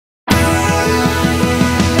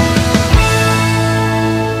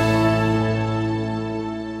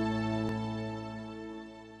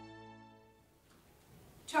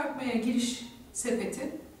Çarpmaya giriş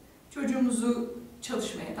sepeti. Çocuğumuzu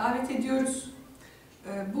çalışmaya davet ediyoruz.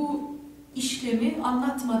 Bu işlemi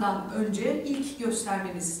anlatmadan önce ilk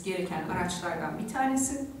göstermemiz gereken araçlardan bir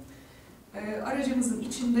tanesi. Aracımızın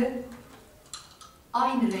içinde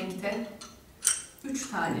aynı renkte 3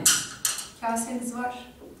 tane kasemiz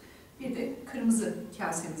var. Bir de kırmızı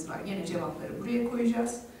kasemiz var. Yine cevapları buraya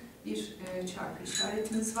koyacağız. Bir çarpı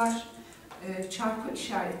işaretimiz var. Çarpı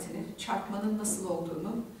işaretini, çarpmanın nasıl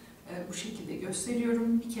olduğunu bu şekilde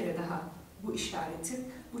gösteriyorum. Bir kere daha bu işareti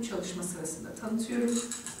bu çalışma sırasında tanıtıyorum.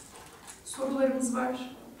 Sorularımız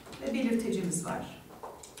var ve belirtecimiz var.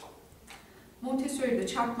 Montessori'de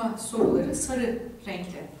çarpma soruları sarı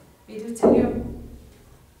renkle belirtiliyor.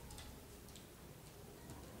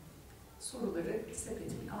 Soruları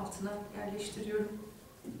sepetimin altına yerleştiriyorum.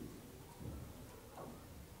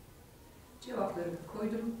 Cevapları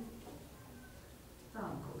koydum.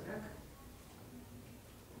 Dağınık olarak.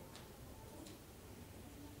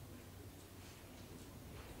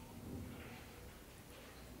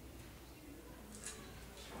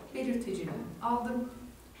 Belirtecimi aldım.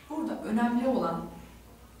 Burada önemli olan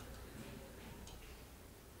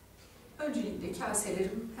öncelikle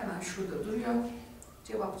kaselerim hemen şurada duruyor.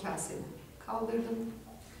 Cevap kasemi kaldırdım.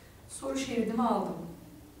 Soru şeridimi aldım.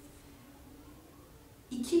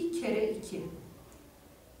 2 kere 2.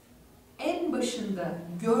 En başında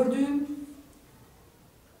gördüğüm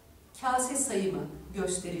kase sayımı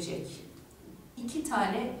gösterecek. 2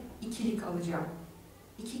 tane ikilik alacağım.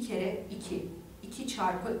 2 kere 2. 2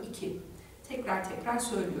 çarpı 2. Tekrar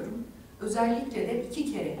söylüyorum. Özellikle de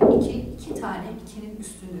 2 kere 2, 2 tane 2'nin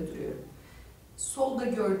üstünde duruyor. Solda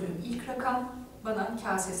gördüğüm ilk rakam bana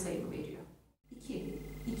kase sayımı veriyor.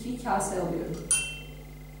 2 kase alıyorum.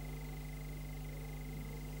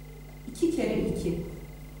 2 kere 2.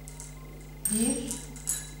 1,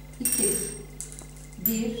 2.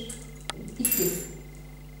 1, 2.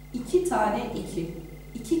 2 tane 2.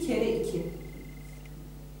 2 kere 2.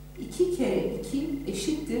 2 kere 2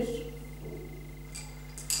 eşittir.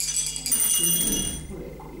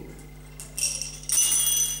 Buraya koyuyorum.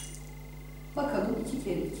 Bakalım 2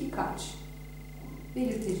 kere 2 kaç?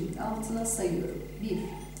 Belirtecimin altına sayıyorum. 1,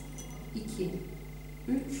 2,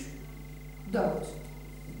 3, 4.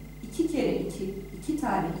 2 kere 2, 2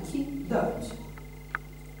 tane 2, 4.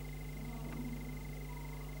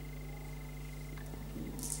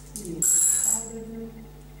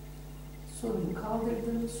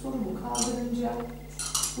 Kaldırdım. Sorumu kaldırınca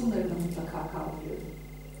bunları da mutlaka kaldırıyorum.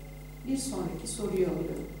 Bir sonraki soruyu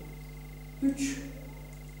alıyorum.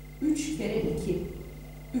 3 kere 2.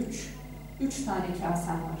 3 tane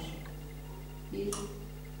kasem var. 1, 2,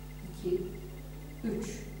 3.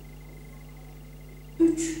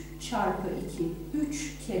 3 çarpı 2.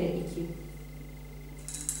 3 kere 2.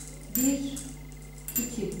 1,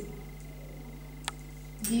 2.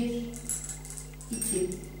 1, 2.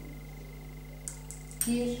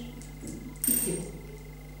 1, 2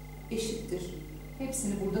 eşittir.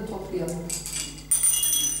 Hepsini burada toplayalım.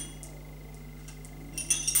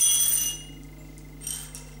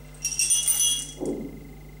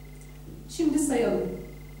 Şimdi sayalım.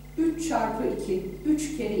 3 çarpı 2,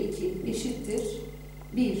 3 kere 2 eşittir.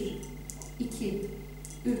 1, 2,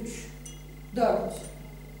 3, 4,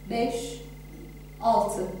 5,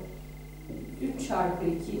 6. 3 çarpı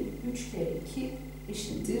 2, 3 kere 2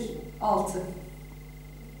 eşittir 6.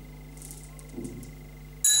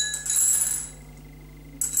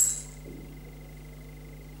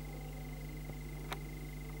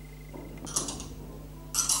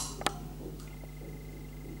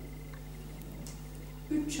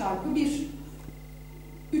 Çarpı 1.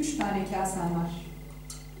 3 tane kasem var.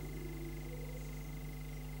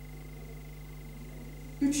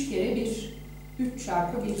 3 kere 1. 3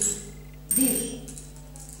 çarpı 1.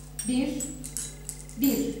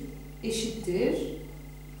 1 eşittir.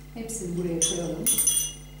 Hepsini buraya koyalım.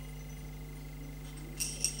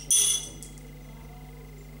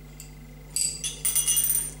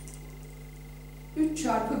 Üç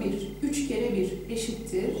çarpı 1. 3 kere 1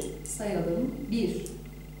 eşittir. Sayalım. 1,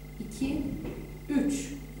 2,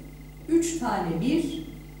 3. 3 tane 1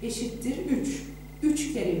 eşittir 3.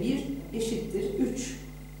 3 kere 1 eşittir 3.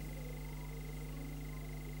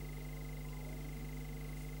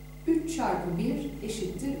 3 çarpı 1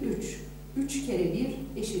 eşittir 3. 3 kere 1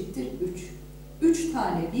 eşittir 3. 3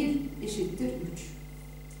 tane 1 eşittir 3.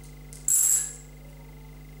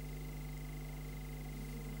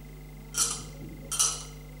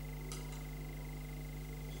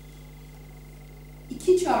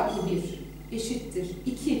 2 çarpı 1 eşittir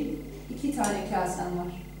 2. 2 tane kasem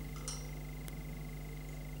var.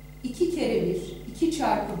 2 kere 1, 2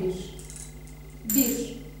 çarpı 1,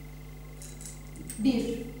 1.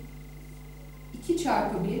 1, 2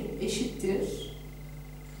 çarpı 1 eşittir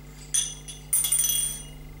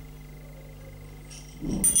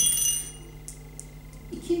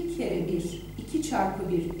 2 kere 1, 2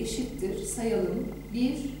 çarpı 1 eşittir, sayalım,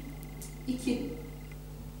 1, 2.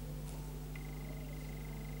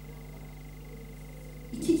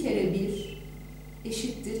 2 kere 1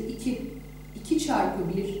 eşittir 2. 2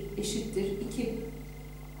 çarpı 1 eşittir 2.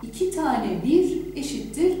 2 tane 1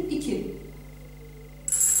 eşittir 2.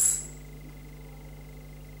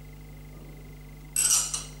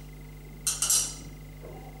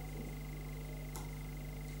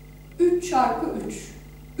 3 çarpı 3.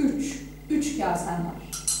 3 kasen var.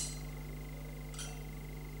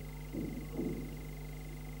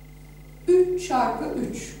 3 çarpı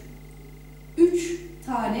 3. 3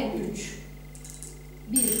 tane 3.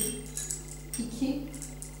 1, 2,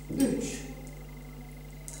 3.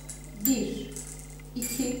 1,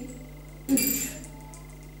 2, 3.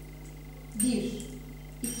 1,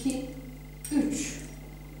 2, 3.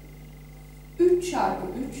 3 çarpı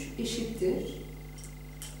 3 eşittir.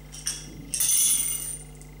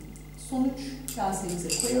 Sonuç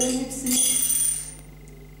kasemize koyalım hepsini.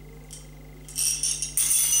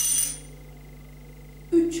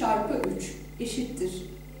 3 çarpı 3 eşittir.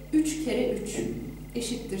 3 kere 3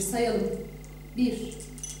 eşittir. Sayalım. 1,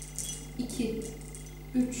 2,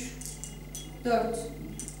 3, 4,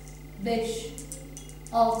 5,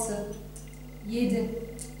 6, 7,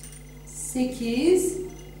 8,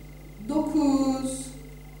 9.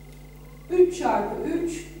 3 çarpı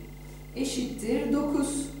 3 eşittir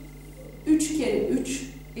 9. 3 kere 3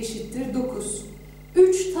 eşittir 9.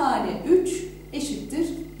 3 tane 3 eşittir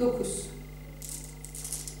 9.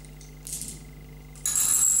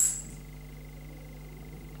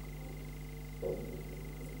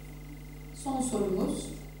 Son sorumuz.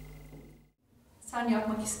 Sen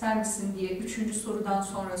yapmak ister misin diye 3. sorudan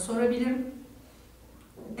sonra sorabilirim.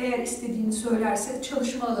 Eğer istediğini söylerse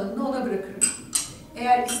çalışma alanını ona bırakırım.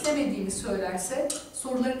 Eğer istemediğini söylerse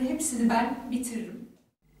soruların hepsini ben bitiririm.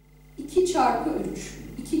 2 çarpı 3,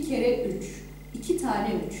 2 kere 3, 2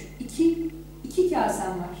 tane 3, 2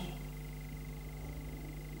 kasem var.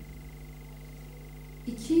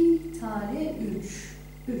 2 tane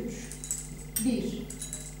 3, 1,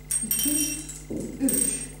 2,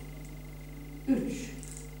 3,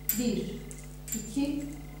 1, 2,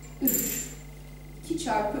 3. 2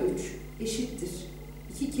 çarpı 3 eşittir.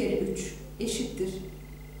 2 kere 3 eşittir.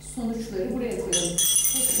 Sonuçları buraya koyalım.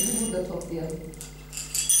 Hepsini burada toplayalım.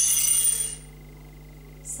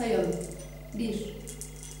 Sayalım. 1,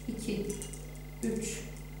 2, 3,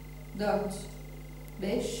 4,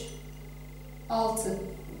 5, 6.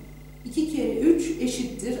 2 kere 3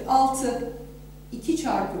 eşittir 6. 2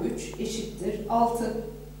 çarpı 3 eşittir 6.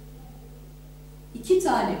 2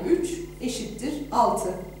 tane 3 eşittir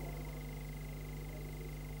 6.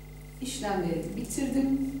 İşlemleri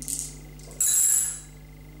bitirdim.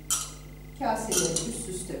 Kaseleri üst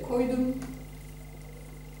üste koydum.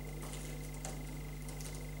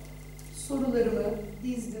 Sorularımı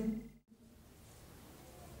dizdim.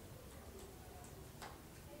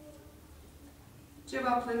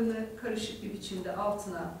 Cevaplarını karışık bir biçimde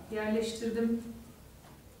altına yerleştirdim.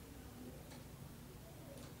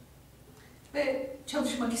 Ve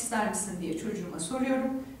çalışmak ister misin diye çocuğuma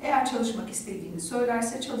soruyorum. Eğer çalışmak istediğini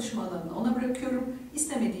söylerse çalışma alanını ona bırakıyorum.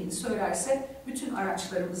 İstemediğini söylerse bütün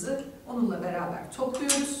araçlarımızı onunla beraber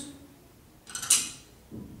topluyoruz.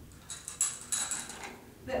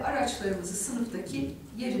 Ve araçlarımızı sınıftaki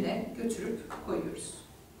yerine götürüp koyuyoruz.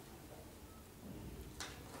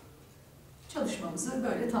 Çalışmamızı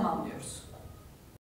böyle tamamlıyoruz.